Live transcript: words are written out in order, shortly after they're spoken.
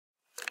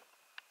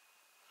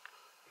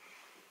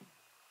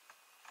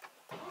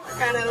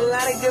Got a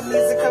lot of good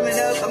music coming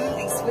up. I'm gonna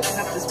be switching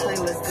up this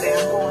playlist today.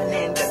 I'm going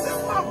in because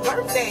it's my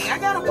birthday. I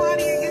gotta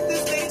party and get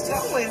this thing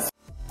going.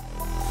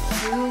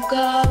 You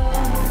go,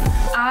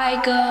 I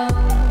go,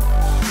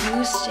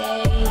 you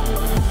stay,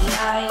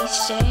 I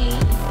stay.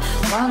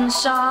 One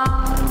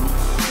song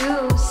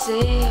to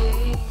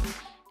sing.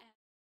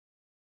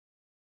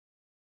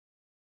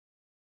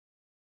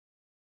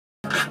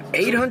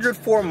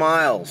 804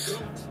 miles.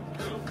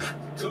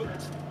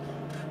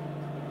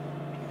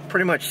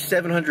 Pretty much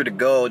 700 to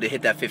go to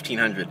hit that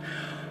 1500.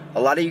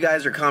 A lot of you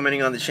guys are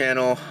commenting on the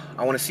channel.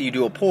 I want to see you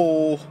do a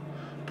pull,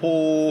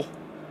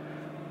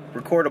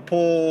 record a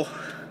pull.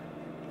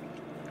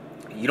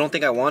 You don't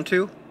think I want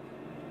to?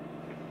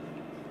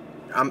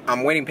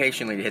 I'm waiting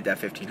patiently to hit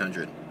that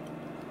 1500.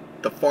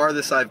 The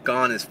farthest I've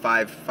gone is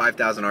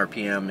 5,000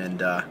 RPM,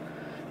 and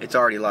it's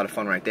already a lot of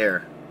fun right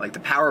there. Like the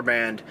power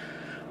band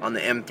on the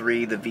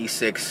M3, the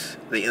V6,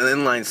 the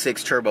inline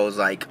 6 turbo is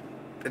like,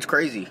 it's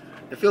crazy.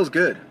 It feels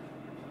good.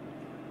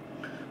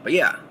 But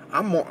yeah,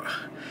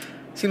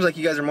 seems like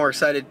you guys are more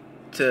excited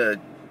for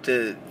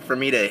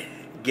me to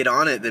get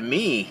on it than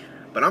me,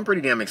 but I'm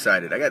pretty damn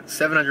excited. I got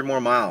 700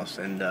 more miles,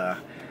 and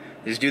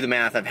just do the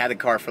math. I've had the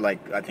car for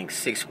like, I think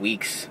 6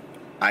 weeks.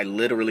 I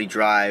literally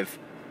drive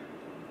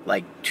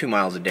like 2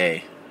 miles a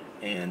day,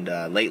 and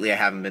lately I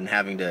haven't been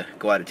having to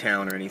go out of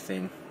town or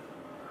anything.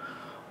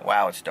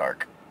 Wow, it's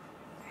dark.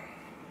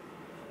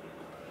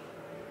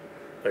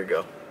 There you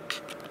go.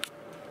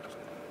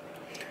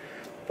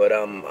 But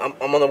I'm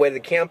on the way to the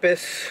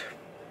campus.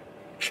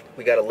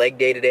 We got a leg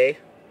day today.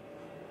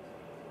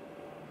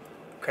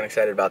 Kind of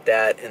excited about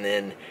that. And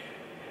then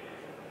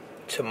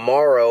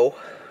tomorrow,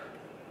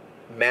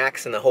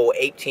 Max and the whole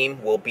Ape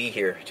team will be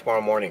here tomorrow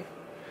morning.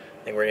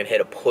 I think we're gonna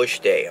hit a push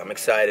day. I'm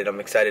excited.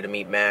 I'm excited to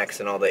meet Max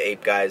and all the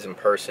Ape guys in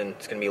person.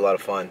 It's gonna be a lot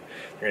of fun.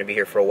 They're gonna be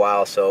here for a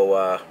while,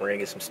 so we're gonna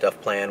get some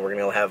stuff planned. We're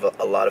gonna have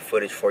a lot of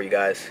footage for you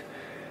guys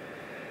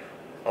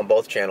on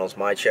both channels,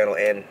 my channel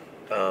and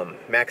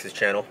Max's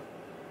channel.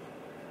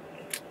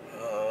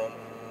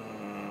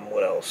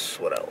 What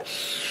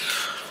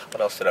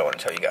else did I want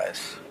to tell you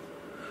guys?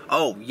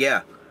 Oh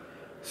yeah,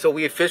 so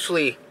we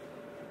officially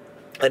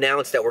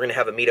announced that we're gonna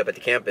have a meetup at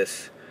the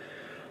campus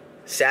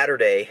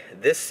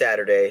this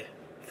Saturday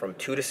from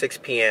 2 to 6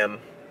 p.m.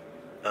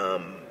 I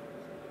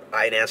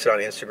announced it on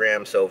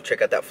Instagram, so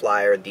check out that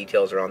flyer.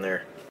 Details are on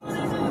there.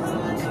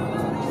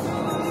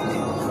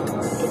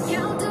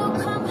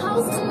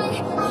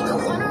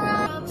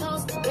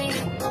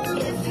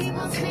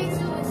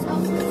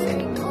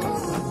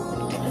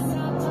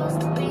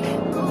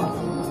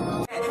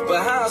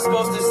 But how I'm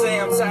supposed to say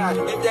I'm tired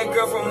if that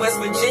girl from West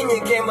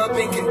Virginia came up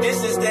in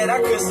conditions that I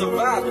could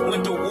survive?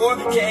 When the war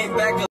came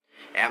back.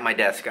 At my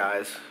desk,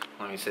 guys.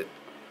 Let me sit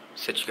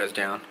you guys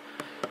down.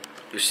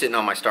 You're sitting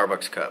on my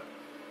Starbucks cup.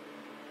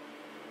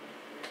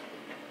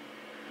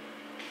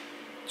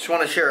 Just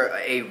want to share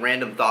a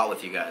random thought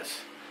with you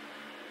guys.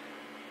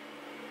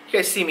 You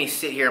guys see me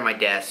sit here at my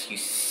desk. You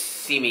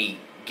see me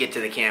get to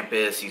the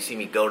campus. You see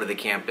me go to the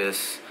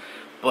campus.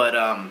 But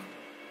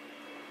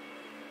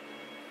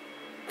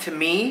to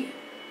me,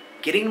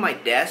 getting to my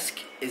desk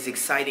is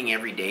exciting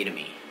every day to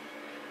me.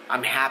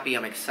 I'm happy,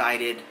 I'm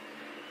excited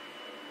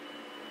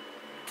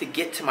to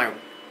get to my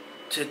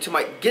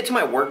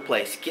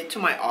workplace, get to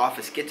my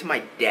office, get to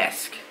my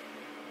desk.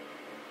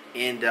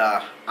 And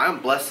I'm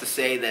blessed to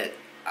say that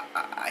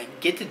I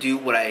get to do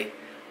what I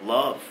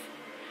love.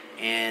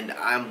 And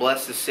I'm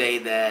blessed to say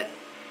that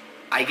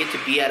I get to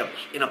be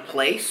in a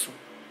place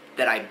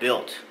that I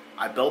built.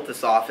 I built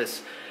this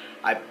office.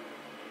 I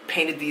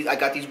painted these. I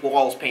got these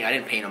walls painted. I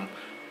didn't paint them,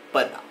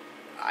 but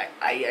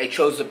I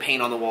chose to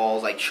paint on the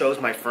walls. I chose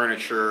my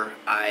furniture.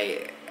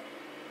 I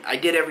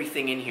did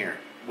everything in here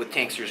with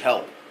Tankster's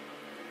help.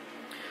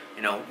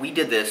 You know, we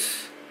did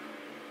this.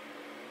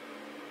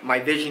 My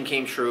vision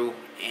came true,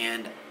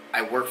 and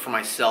I work for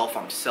myself.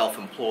 I'm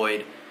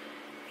self-employed,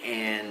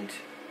 and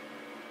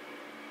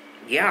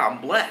yeah, I'm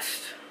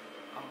blessed.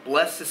 I'm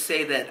blessed to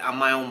say that I'm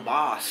my own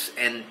boss,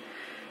 and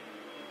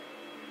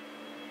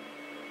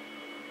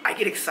I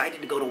get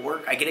excited to go to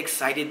work. I get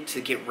excited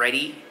to get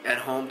ready at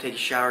home, take a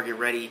shower, get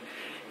ready,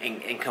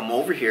 and come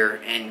over here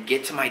and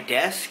get to my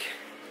desk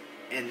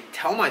and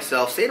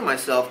say to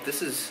myself,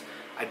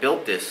 I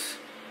built this.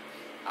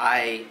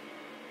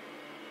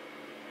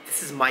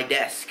 This is my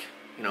desk.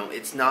 You know,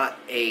 it's not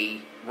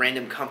a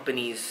random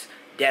company's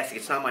desk.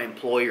 It's not my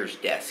employer's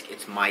desk.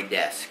 It's my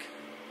desk.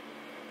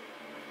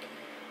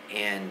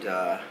 And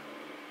I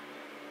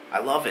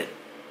love it.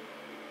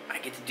 I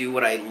get to do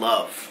what I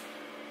love.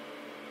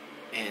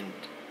 And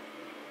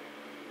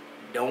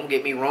don't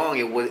get me wrong,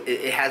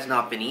 it has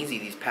not been easy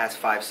these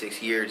past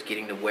 5-6 years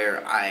getting to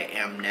where I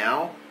am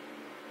now.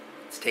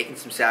 It's taken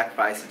some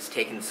sacrifice, it's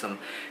taken some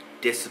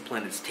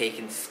discipline, it's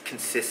taken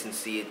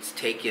consistency, it's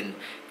taken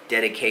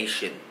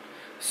dedication.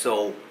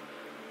 So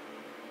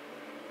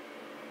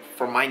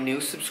for my new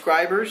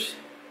subscribers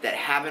that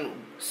haven't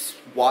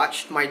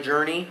watched my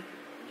journey,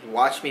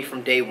 watched me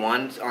from day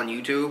one on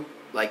YouTube,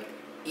 like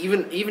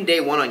even day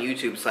one on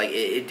YouTube, it's like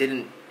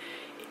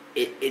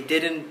it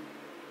didn't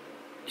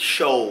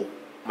show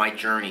my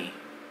journey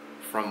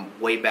from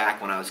way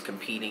back when I was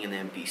competing in the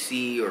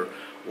NPC, or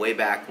way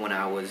back when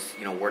I was,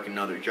 you know, working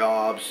other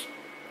jobs.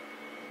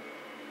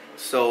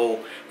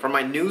 So for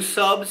my new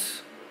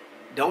subs,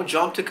 don't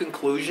jump to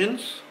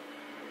conclusions.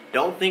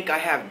 Don't think I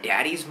have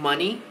daddy's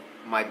money.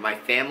 My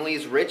family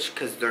is rich,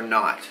 because they're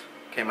not.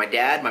 Okay, my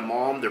dad, my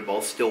mom, they're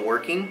both still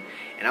working,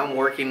 and I'm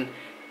working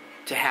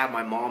to have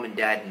my mom and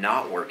dad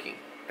not working.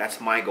 That's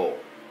my goal.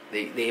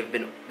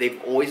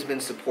 They've always been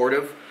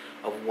supportive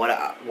of what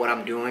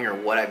I'm doing or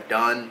what I've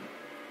done,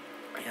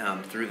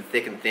 through the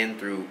thick and thin,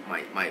 through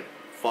my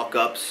fuck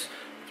ups,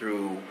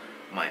 through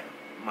my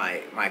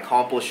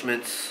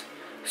accomplishments.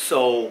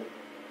 So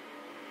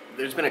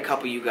there's been a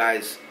couple of you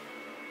guys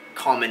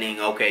commenting,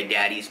 okay,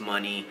 daddy's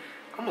money.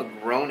 I'm a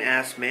grown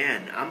ass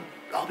man.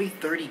 I'll be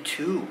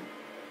 32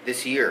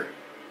 this year.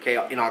 Okay,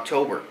 in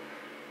October.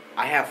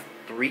 I have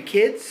 3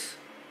 kids.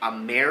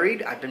 I'm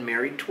married. I've been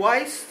married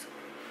twice,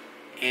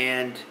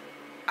 and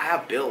I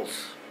have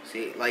bills.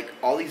 See, like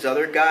all these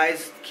other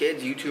guys,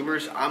 kids,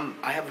 YouTubers,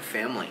 I have a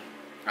family.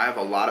 I have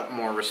a lot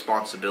more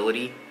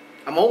responsibility.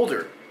 I'm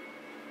older.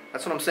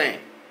 That's what I'm saying.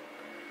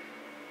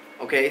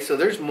 Okay, so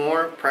there's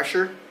more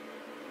pressure.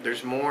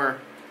 There's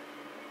more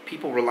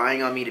people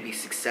relying on me to be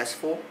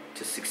successful,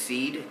 to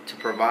succeed, to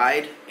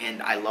provide,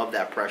 and I love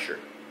that pressure.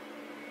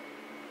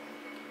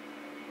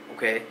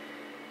 Okay?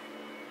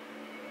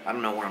 I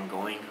don't know where I'm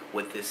going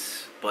with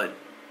this, but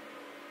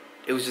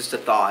it was just a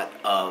thought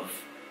of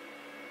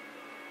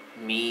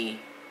me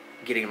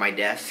getting to my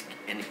desk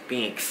and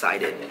being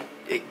excited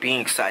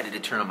to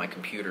turn on my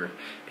computer,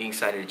 being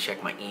excited to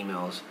check my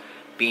emails,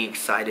 being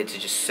excited to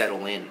just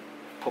settle in,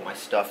 put my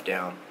stuff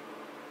down.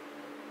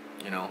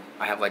 You know,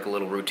 I have like a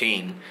little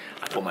routine.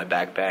 I put my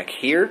backpack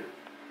here.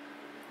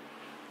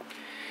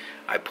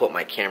 I put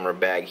my camera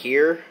bag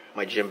here.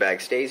 My gym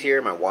bag stays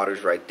here. My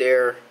water's right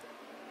there.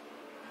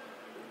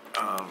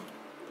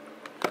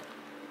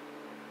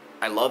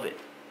 I love it.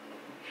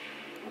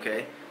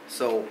 Okay?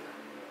 So,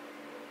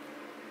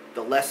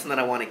 the lesson that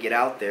I want to get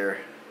out there,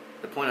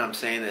 the point I'm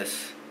saying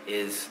this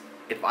is,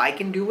 if I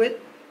can do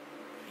it,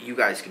 you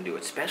guys can do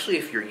it. Especially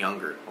if you're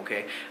younger,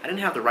 okay? I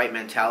didn't have the right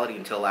mentality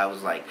until I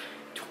was like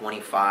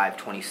 25,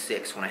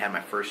 26 when I had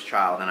my first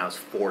child, and I was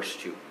forced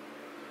to.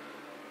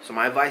 So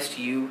my advice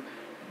to you,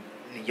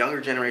 the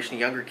younger generation,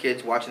 younger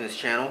kids watching this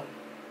channel,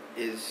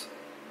 is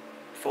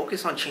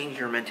focus on changing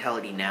your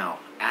mentality now.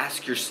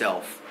 Ask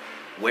yourself,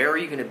 where are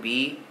you going to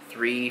be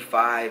 3,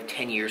 5,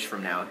 10 years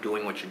from now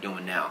doing what you're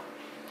doing now?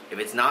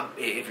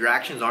 If your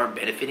actions aren't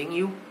benefiting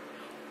you,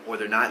 or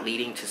they're not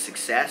leading to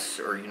success,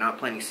 or you're not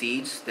planting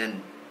seeds,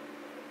 then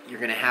you're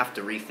going to have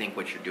to rethink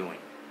what you're doing.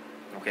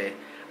 Okay?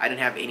 I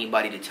didn't have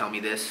anybody to tell me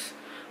this.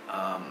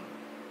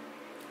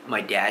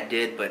 My dad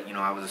did, but you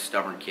know, I was a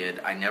stubborn kid.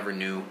 I never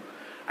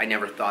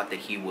thought that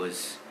he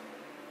was,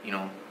 you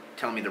know,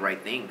 telling me the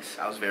right things.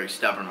 I was very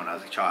stubborn when I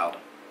was a child,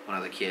 when I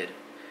was a kid.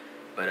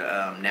 But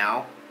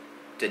now,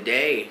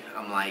 today,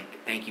 I'm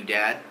like, thank you,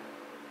 Dad.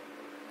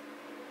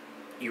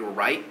 You were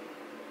right.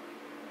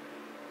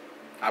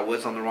 I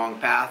was on the wrong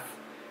path,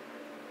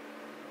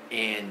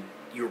 and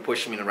you were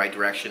pushing me in the right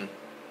direction.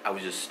 I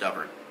was just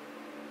stubborn.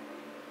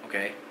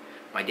 Okay?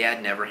 My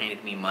dad never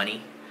handed me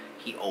money.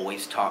 He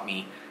always taught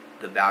me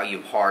the value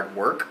of hard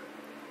work,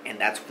 and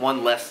that's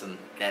one lesson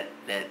that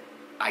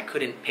I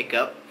couldn't pick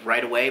up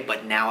right away,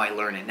 but now I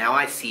learn it. Now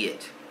I see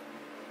it.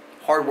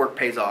 Hard work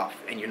pays off,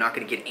 and you're not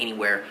going to get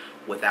anywhere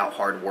without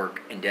hard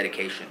work and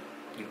dedication.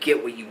 You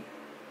get what you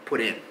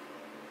put in.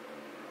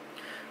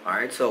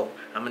 Alright, so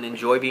I'm going to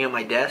enjoy being at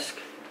my desk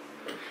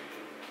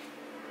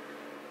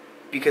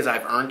because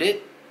I've earned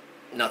it.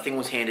 Nothing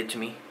was handed to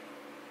me.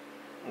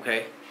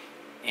 Okay?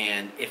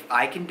 And if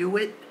I can do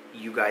it,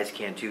 you guys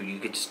can too. You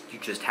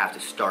just have to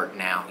start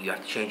now. You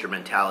have to change your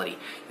mentality.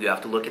 You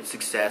have to look at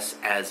success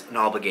as an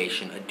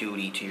obligation, a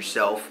duty to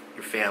yourself,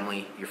 your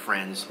family, your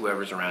friends,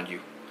 whoever's around you.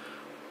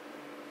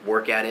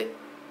 Work at it,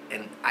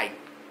 and I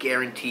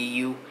guarantee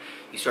you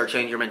start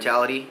changing your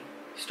mentality,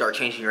 start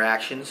changing your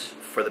actions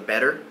for the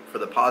better, for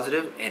the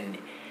positive, and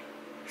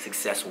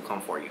success will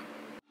come for you.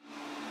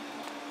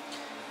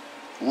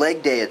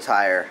 Leg day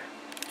attire.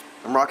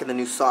 I'm rocking the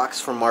new socks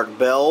from Mark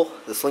Bell,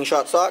 the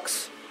slingshot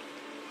socks.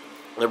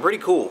 They're pretty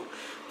cool.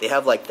 They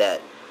have like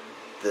that,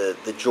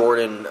 the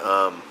Jordan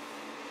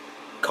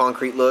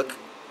concrete look.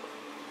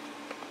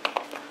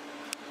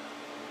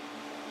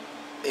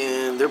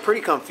 And they're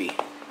pretty comfy.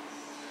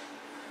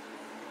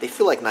 They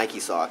feel like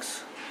Nike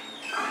socks.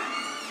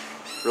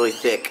 Really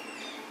thick.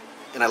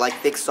 And I like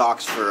thick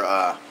socks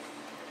for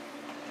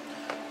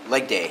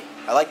leg day.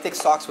 I like thick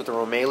socks with the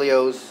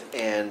Romaleos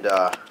and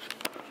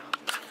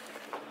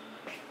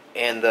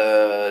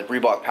the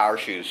Reebok Power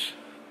Shoes.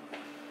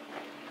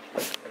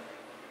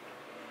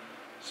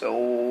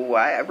 So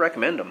I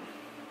recommend them.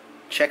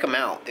 Check them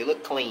out. They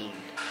look clean.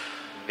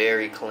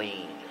 Very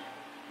clean.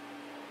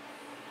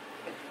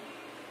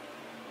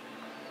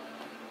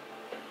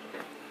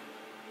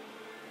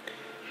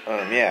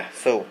 Yeah,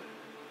 so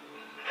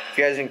if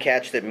you guys didn't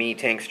catch that, me,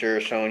 Tankster,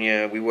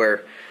 Sonia, we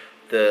wear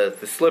the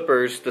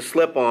slippers, the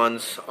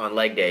slip-ons on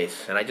leg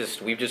days, and me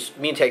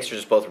and Texter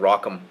just both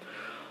rock them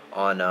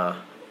on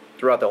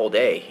throughout the whole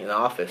day in the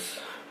office.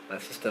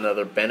 That's just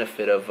another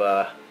benefit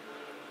of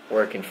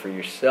working for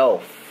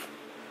yourself.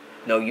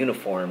 No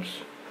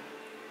uniforms,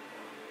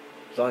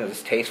 as long as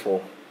it's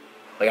tasteful.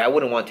 Like, I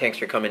wouldn't want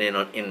Texter coming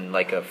in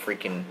like a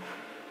freaking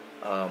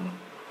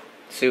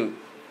suit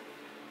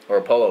or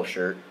a polo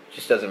shirt. It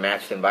just doesn't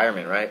match the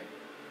environment, right?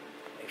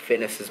 Like,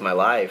 fitness is my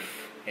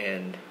life,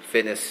 and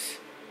fitness,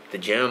 the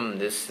gym,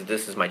 this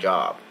is my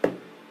job.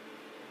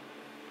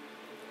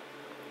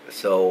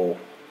 So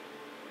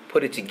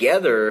put it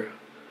together.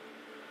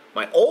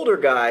 My older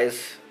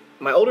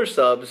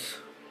subs,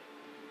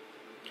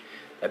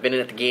 I've been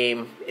in the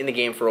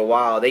game for a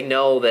while. They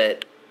know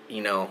that,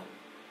 you know,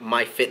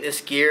 my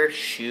fitness gear,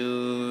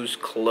 shoes,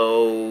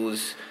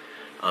 clothes,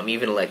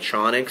 even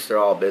electronics, they're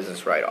all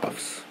business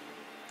write-offs.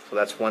 So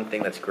that's one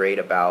thing that's great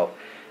about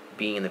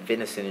being in the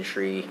fitness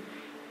industry,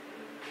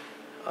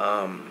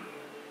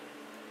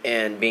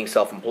 and being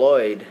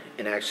self-employed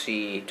and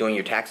actually doing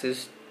your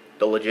taxes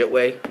the legit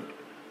way.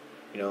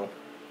 You know,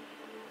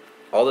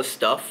 all this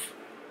stuff,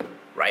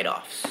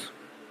 write-offs.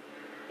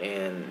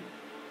 And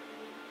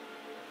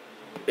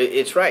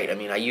it's right. I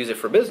mean, I use it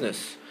for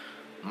business.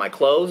 My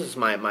clothes,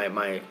 my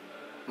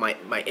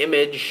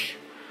image,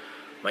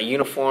 my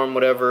uniform,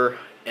 whatever,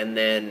 and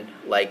then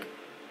like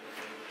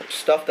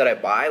stuff that I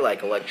buy,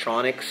 like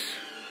electronics,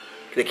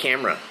 the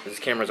camera. This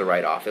camera's a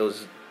write-off. It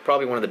was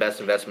probably one of the best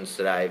investments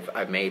that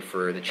I've made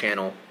for the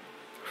channel,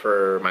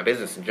 for my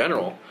business in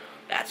general.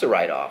 That's a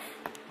write-off.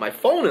 My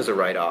phone is a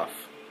write-off.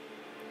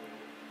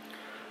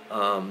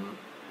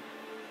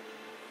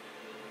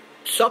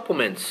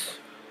 Supplements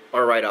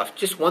are a write-off.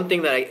 Just one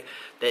thing that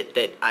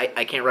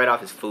I can't write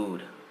off is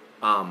food,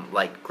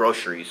 like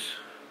groceries.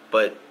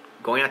 But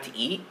going out to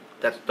eat,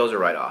 those are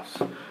write-offs.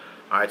 All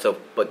right. So,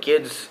 but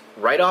kids,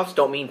 write-offs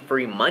don't mean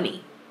free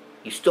money.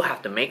 You still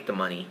have to make the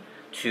money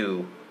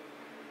to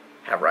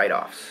have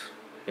write-offs.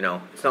 You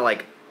know, it's not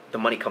like the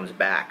money comes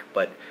back,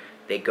 but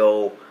they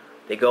go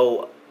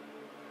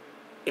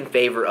in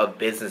favor of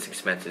business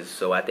expenses.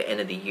 So at the end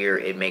of the year,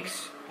 it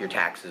makes your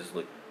taxes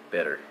look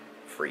better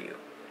for you.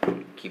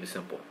 Keep it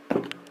simple.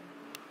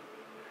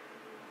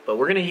 But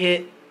we're gonna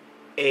hit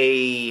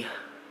the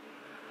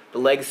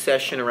leg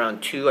session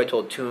around 2. I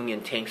told Toong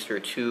and Tankster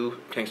 2.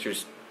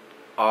 Tankster's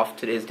off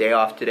today, his day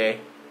off today.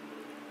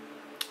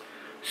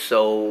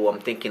 So I'm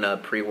thinking a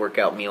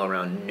pre-workout meal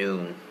around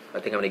noon. I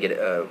think I'm gonna get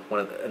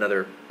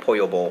another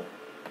pollo bowl.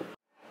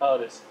 Oh,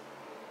 it is.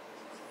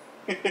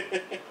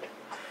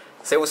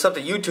 Say what's up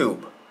to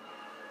YouTube.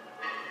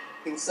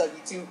 Say what's up,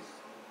 YouTube.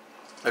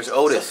 There's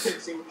Otis.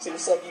 Say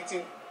what's up,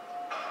 YouTube.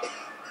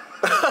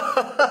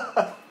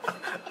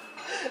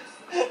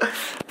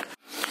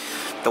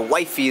 The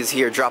wifey is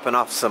here dropping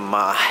off some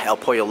El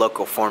Pollo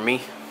Loco for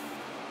me.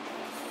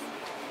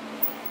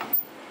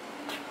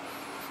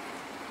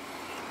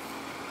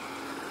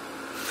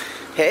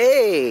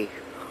 Hey!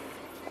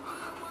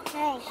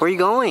 Hey. Where are you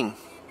going?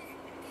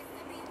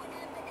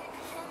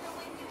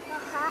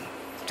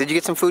 Did you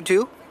get some food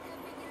too?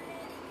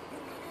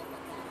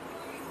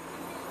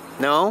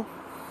 No?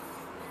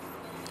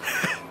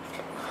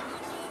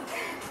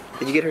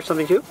 Did you get her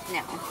something too? No.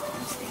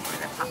 I'm staying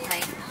for the pop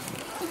night.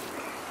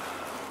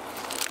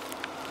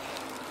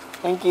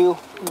 Thank you.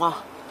 Mwah.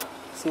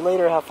 See you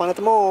later. Have fun at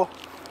the mall.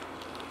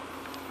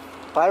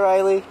 Bye,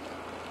 Riley.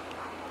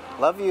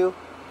 Love you.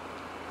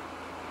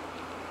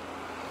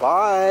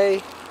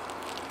 Bye.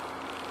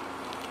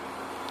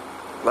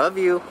 Love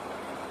you.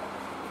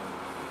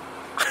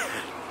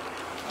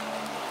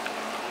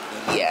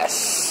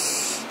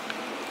 Yes.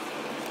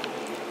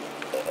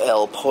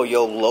 El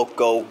Pollo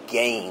Loco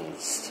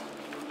gains.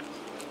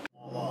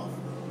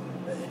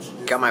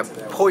 Got my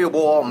pollo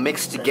bowl all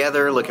mixed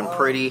together, looking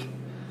pretty.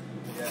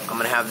 I'm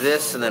gonna have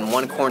this and then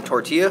one corn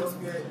tortilla.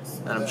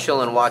 And I'm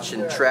chilling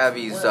watching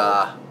Travi's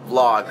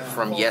vlog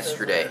from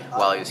yesterday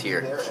while he was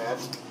here.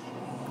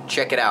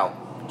 Check it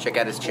out. Check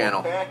out his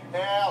channel.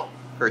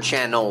 Her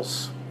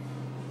channels.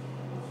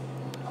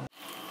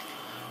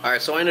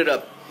 Alright, so I ended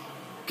up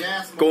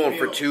going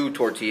for 2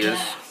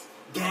 tortillas.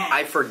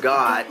 I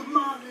forgot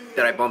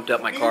that I bumped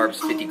up my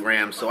carbs 50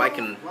 grams, so I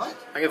can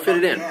fit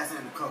it in.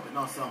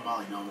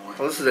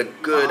 Well, this is a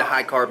good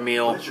high carb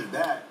meal,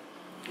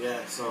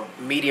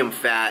 medium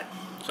fat,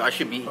 so I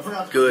should be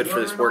good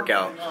for this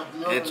workout.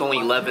 And it's only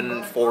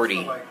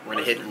 11:40. We're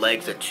gonna hit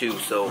legs at 2,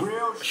 so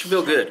I should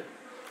feel good.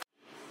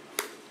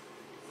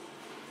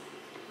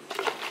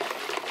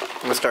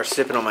 I'm gonna start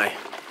sipping on my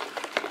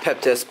Pep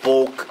Test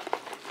Bulk.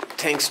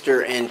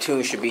 Tankster and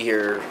Toon should be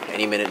here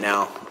any minute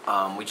now.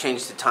 We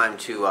changed the time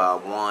to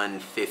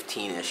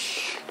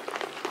 1:15-ish.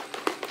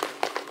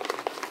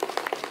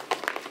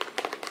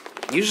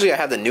 Usually I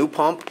have the new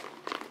pump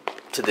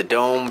to the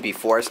dome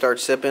before I start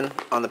sipping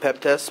on the Pep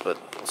Test, but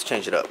let's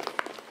change it up.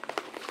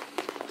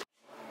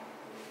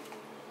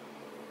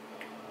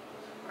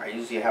 I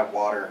usually have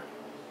water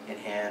in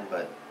hand,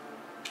 but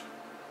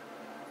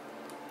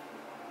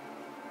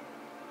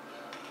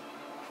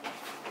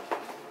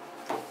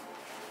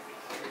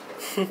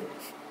That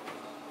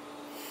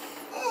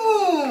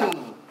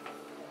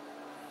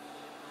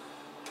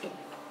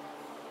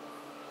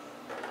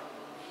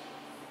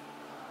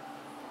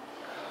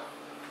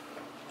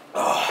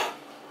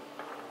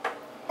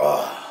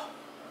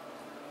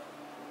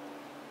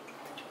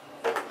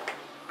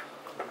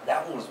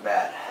one was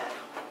bad.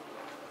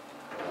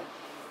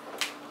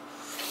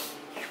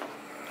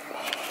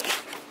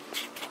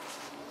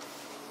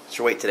 What's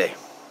your weight today?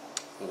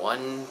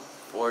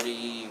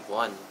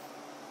 141.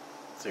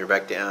 So you're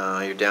back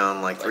down. You're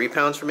down like 3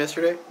 pounds from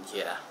yesterday.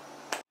 Yeah.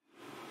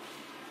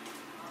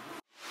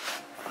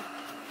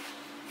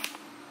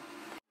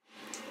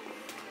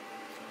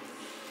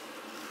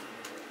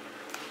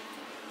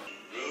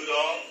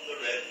 Rudolph the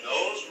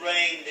red-nosed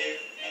reindeer,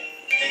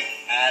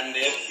 and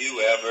if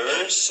you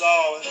ever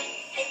saw it,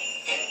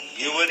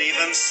 you would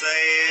even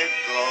say it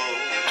glows.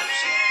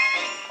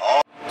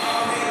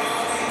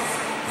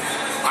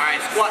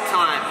 Alright, squat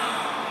time.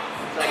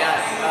 So I got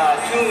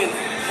Toon and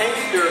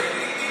Tankster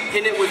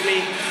hitting it with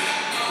me.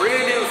 We're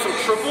gonna do some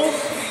triples.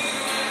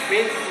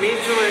 Me and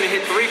Toon are gonna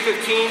hit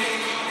 315.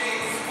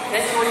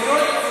 Tankster, what are you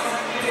doing?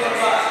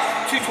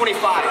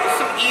 225.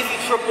 Just some easy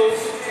triples.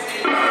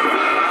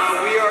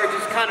 We are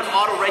just kind of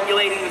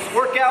auto-regulating this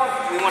workout.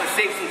 We want to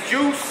save some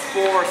juice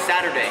for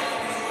Saturday.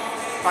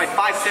 Probably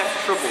 5 sets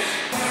of triples.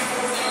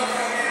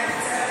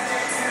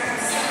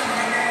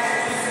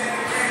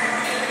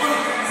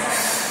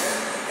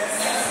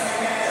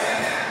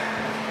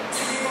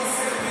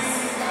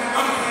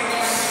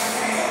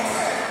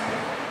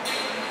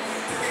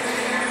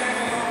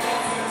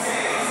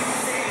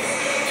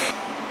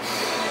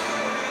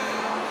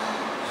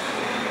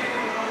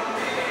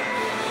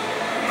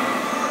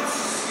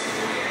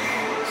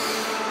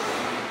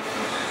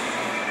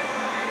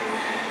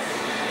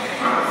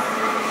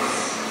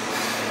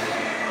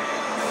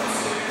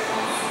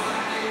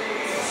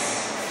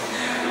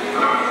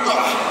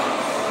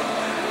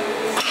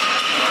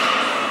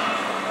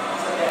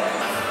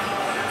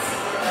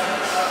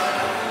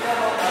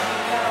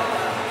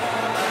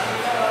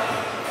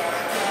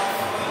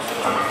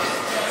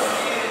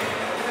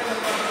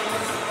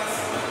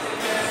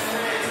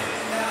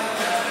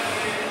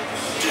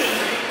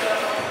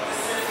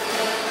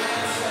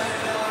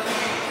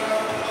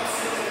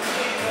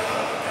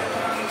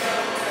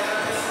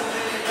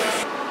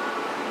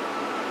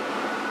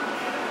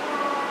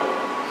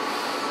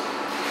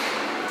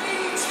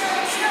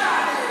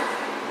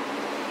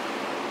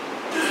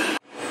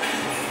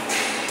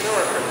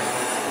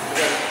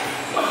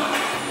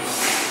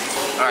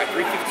 Alright,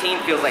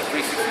 315 feels like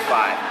 365.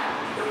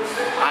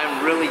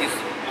 I'm really just,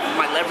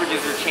 my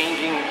leverages are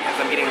changing as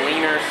I'm getting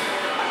leaner.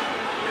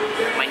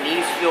 My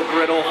knees feel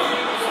brittle.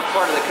 This is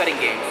part of the cutting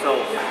game.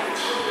 So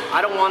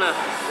I don't want to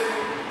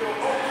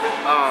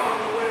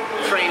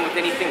train with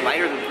anything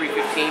lighter than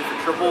 315 for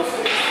triples.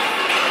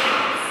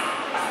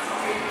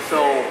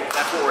 So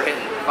that's what we're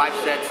hitting, 5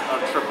 sets of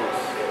triples.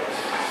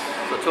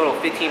 So a total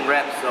of 15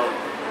 reps, so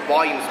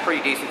volume is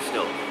pretty decent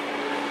still.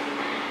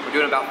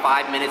 We're doing about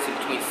 5 minutes in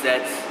between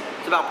sets.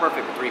 It's about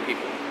perfect for 3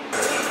 people.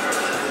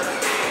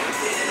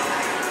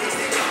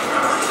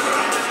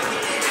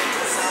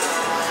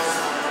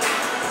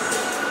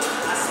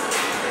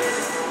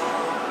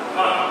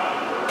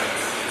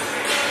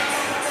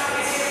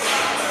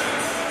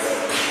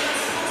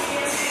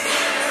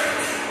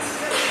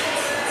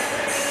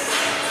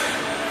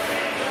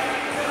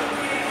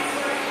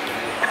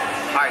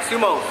 Alright,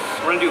 sumos.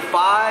 We're gonna do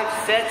 5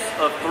 sets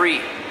of 3.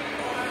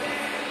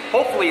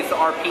 Hopefully it's the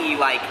RPE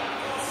like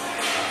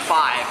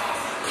 5.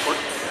 We're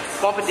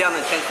bumping down the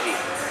intensity.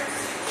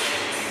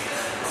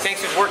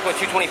 Tankster's working with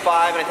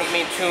 225, and I think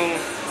me and Toon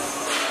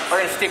are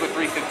gonna stick with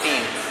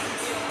 315.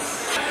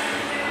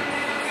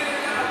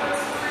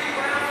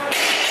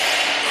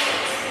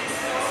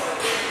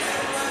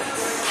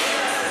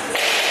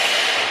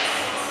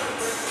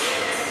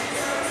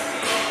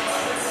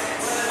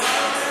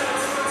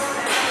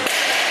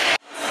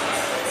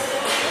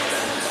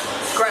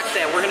 Scratch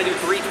that, we're gonna do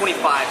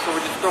 325, so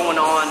we're just throwing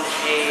on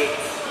a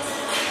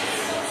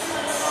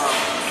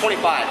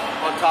 25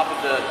 on top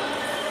of the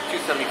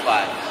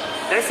 275.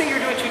 Did I say you were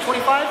doing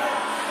 225?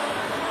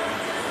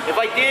 If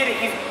I did,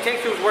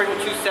 Tankster was working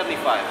with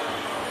 275.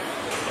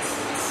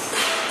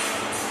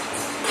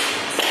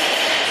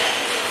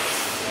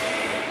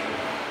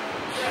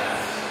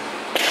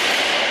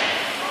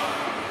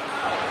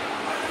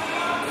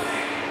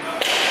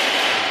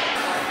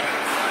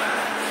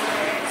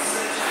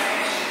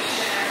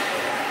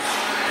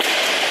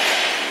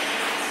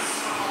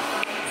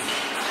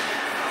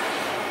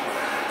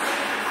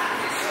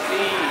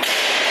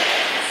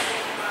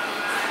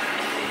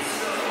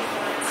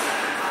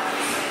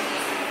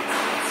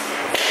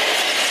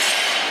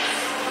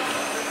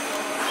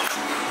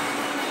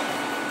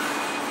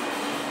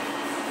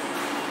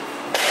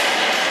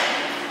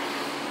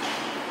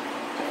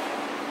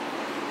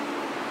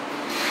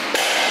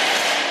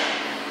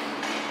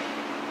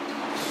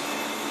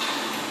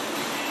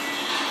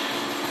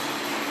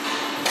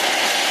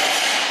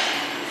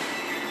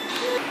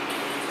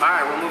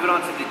 Alright, we're moving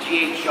on to the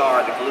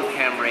GHR, the glute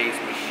ham raise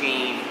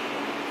machine.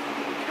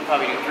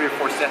 probably do 3 or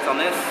 4 sets on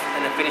this,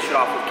 and then finish it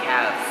off with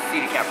calves,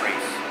 seated calf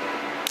raise.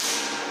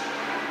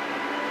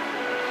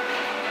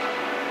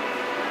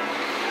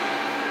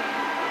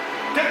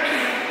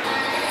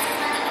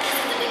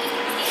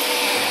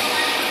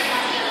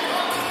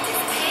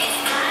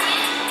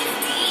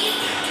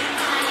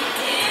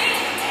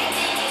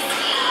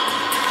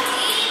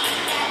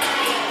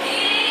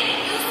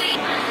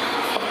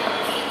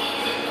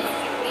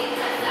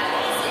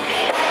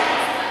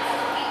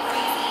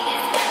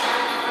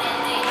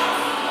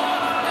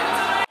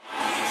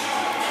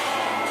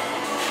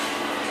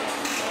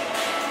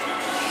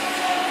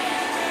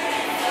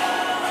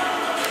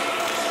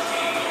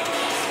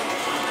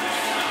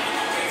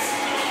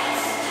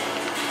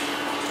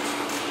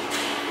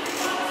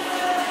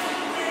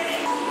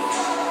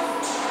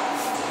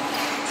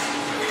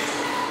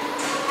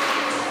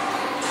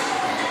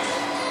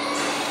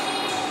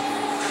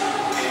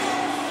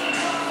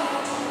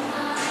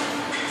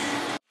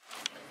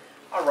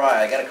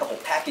 Alright, I got a couple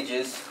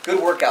packages.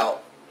 Good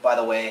workout, by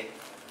the way.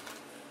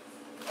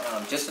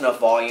 Just enough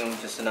volume,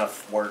 just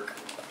enough work.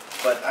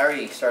 But I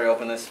already started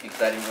opening this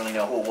because I didn't really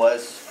know who it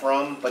was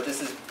from. But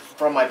this is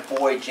from my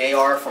boy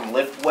JR from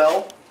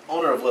Liftwell,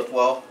 owner of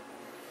Liftwell.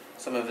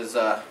 Some of his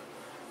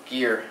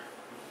gear,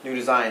 new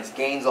designs.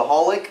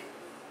 Gainsaholic.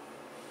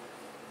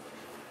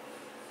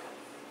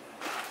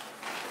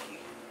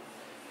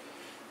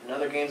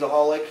 Another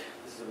Gainsaholic.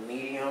 This is a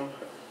medium.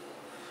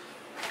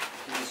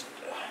 Just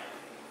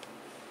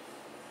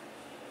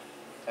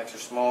extra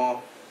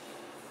small.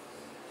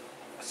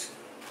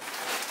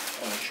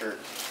 On the shirt.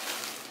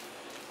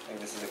 I think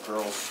this is a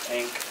girl's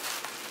tank.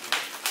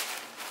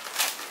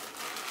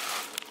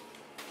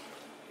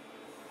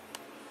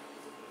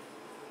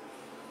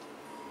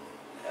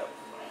 Yep.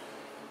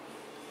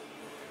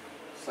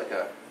 It's like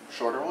a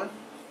shorter one.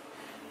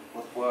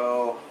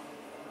 Liftwell,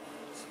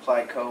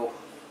 Supply Co.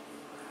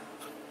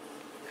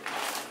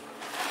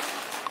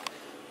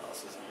 What else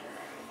is in here?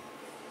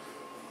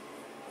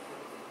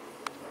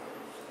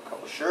 A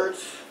couple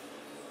shirts.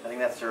 I think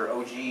that's their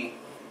OG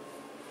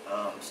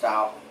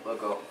style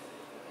logo.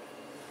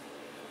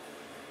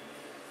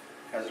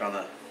 Has it on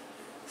the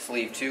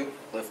sleeve too.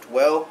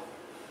 Liftwell.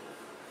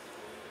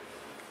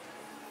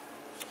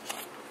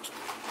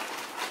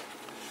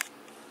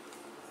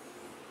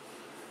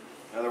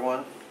 Another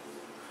one.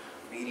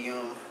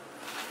 Medium.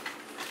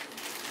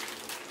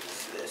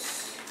 What's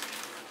this?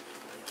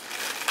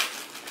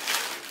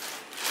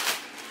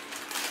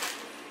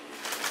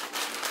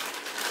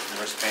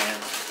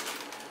 Wristbands.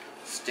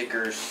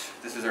 Stickers.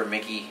 This is our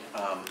Mickey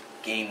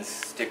Gaines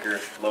sticker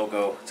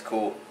logo. It's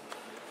cool.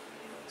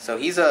 So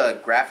he's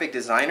a graphic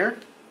designer,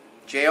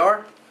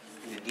 JR.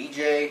 He's a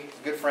DJ. He's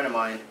a good friend of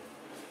mine.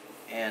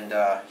 And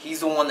he's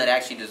the one that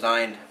actually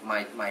designed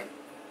my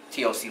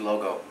TLC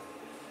logo.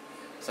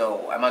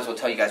 So I might as well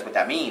tell you guys what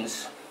that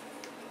means.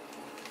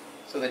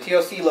 So the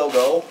TLC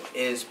logo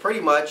is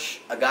pretty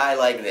much a guy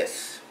like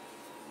this.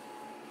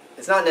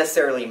 It's not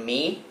necessarily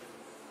me.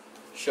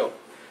 Show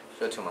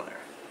it to him on there.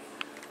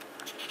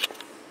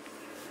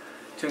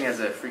 Tung has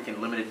a freaking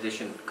limited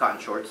edition cotton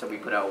shorts that we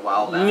put out a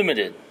while back.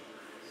 Limited.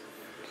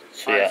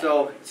 So, yeah. Alright,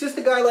 so it's just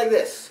a guy like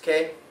this,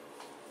 okay?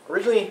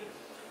 Originally,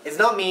 it's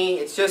not me,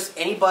 it's just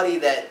anybody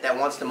that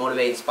wants to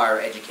motivate, inspire,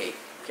 educate.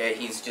 Okay,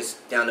 he's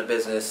just down to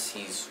business,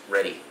 he's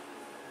ready.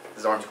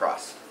 His arms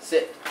crossed.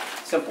 Sit.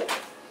 Simple.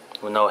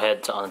 With no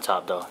head on the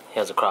top though. He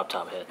has a crop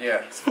top head.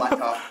 Yeah, it's flat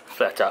top.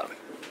 Flat top.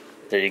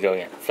 There you go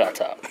again. Flat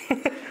top.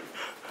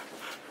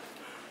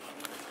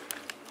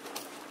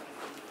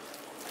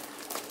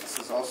 This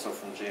is also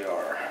from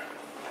JR.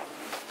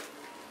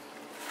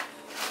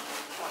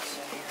 What's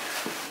in here?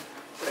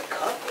 Is it a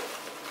cup?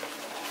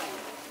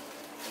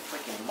 A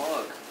freaking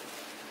mug.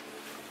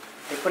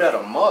 They put out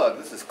a mug.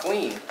 This is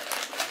clean. It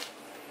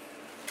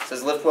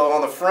says Liftwell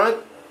on the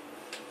front.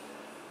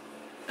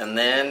 And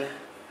then,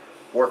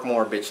 work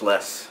more, bitch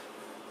less.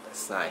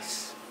 That's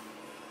nice.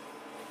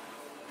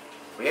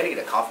 We gotta get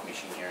a coffee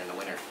machine here in the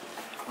winter.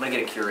 I'm gonna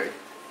get a Keurig.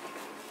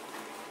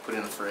 Put it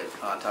in the fridge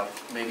on top.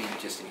 Maybe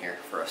just in here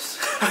for us.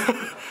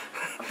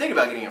 I'm thinking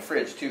about getting a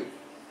fridge too.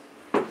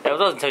 I was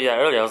going to tell you that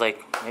earlier. I was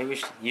like, maybe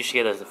you should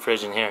get a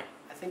fridge in here.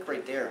 I think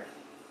right there.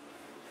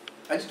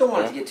 I just don't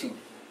want it to get too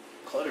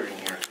cluttered in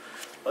here.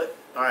 But,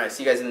 alright,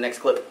 see you guys in the next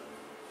clip.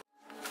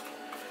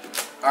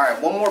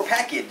 Alright, one more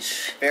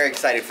package. Very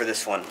excited for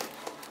this one.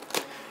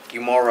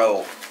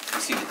 Tomorrow. You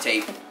see the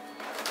tape.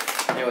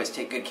 They always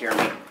take good care of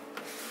me.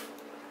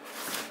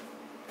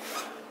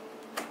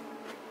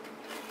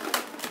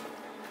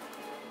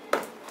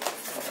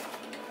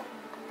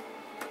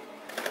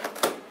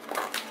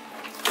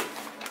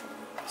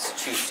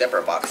 It's 2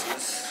 separate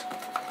boxes.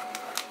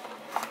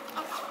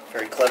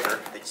 Very clever.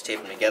 They just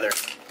tape them together.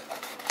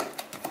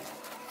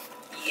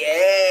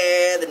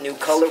 Yeah, the new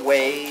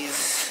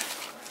colorways.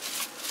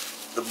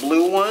 The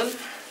blue one.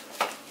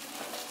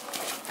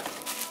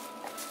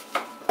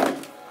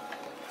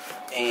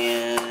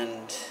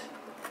 And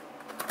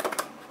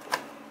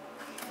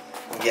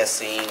I'm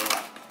guessing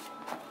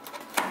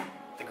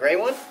the gray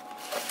one.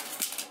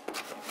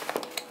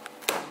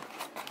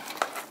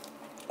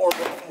 or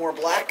more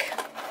black.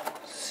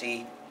 Let's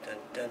see, dun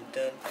dun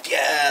dun.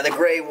 Yeah, the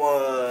gray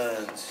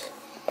ones.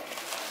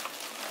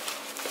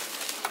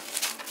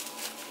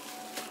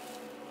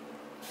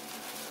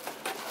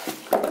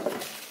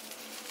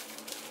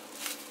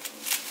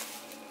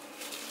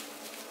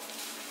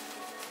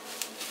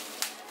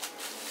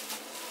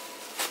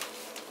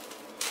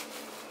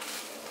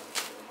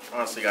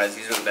 Honestly, guys,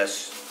 these are the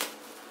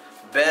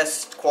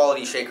best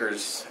quality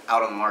shakers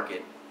out on the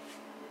market.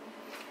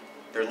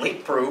 They're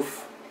leak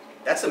proof.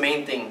 That's the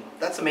main thing.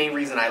 That's the main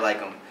reason I like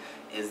them,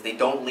 is they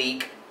don't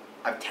leak.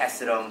 I've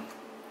tested them,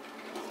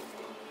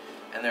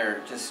 and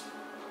they're just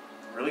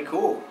really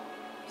cool.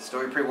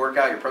 Store your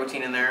pre-workout, your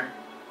protein in there,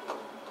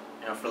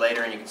 you know, for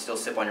later, and you can still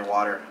sip on your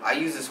water. I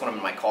use this when I'm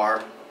in my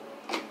car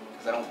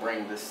because I don't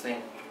bring this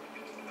thing.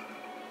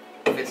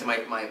 It fits in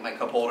my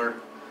cup holder,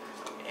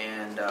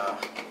 and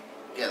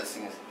yeah, this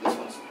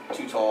one's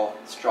too tall.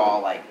 Straw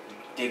like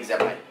digs at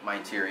my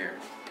interior.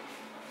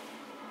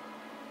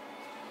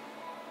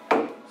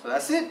 So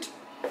that's it.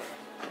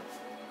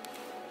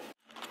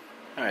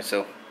 Alright,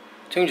 so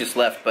Toon just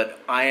left, but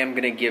I am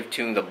going to give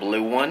Toon the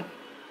blue one,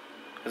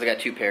 because I got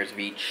 2 pairs of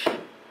each.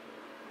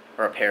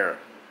 Or a pair.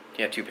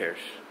 Yeah, 2 pairs.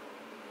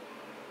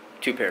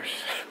 2 pairs.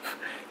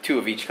 2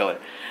 of each color.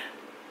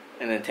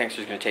 And then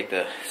Tankster's going to take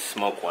the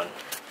smoke one.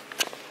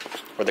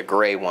 Or the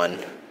gray one.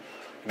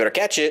 You better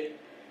catch it.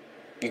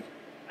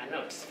 I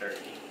know it's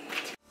dirty.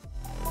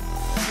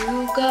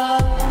 You go,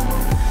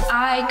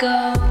 I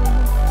go,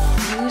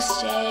 you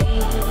stay,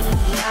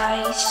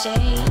 I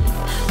stay.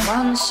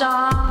 One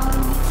song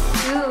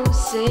to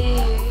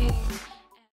sing.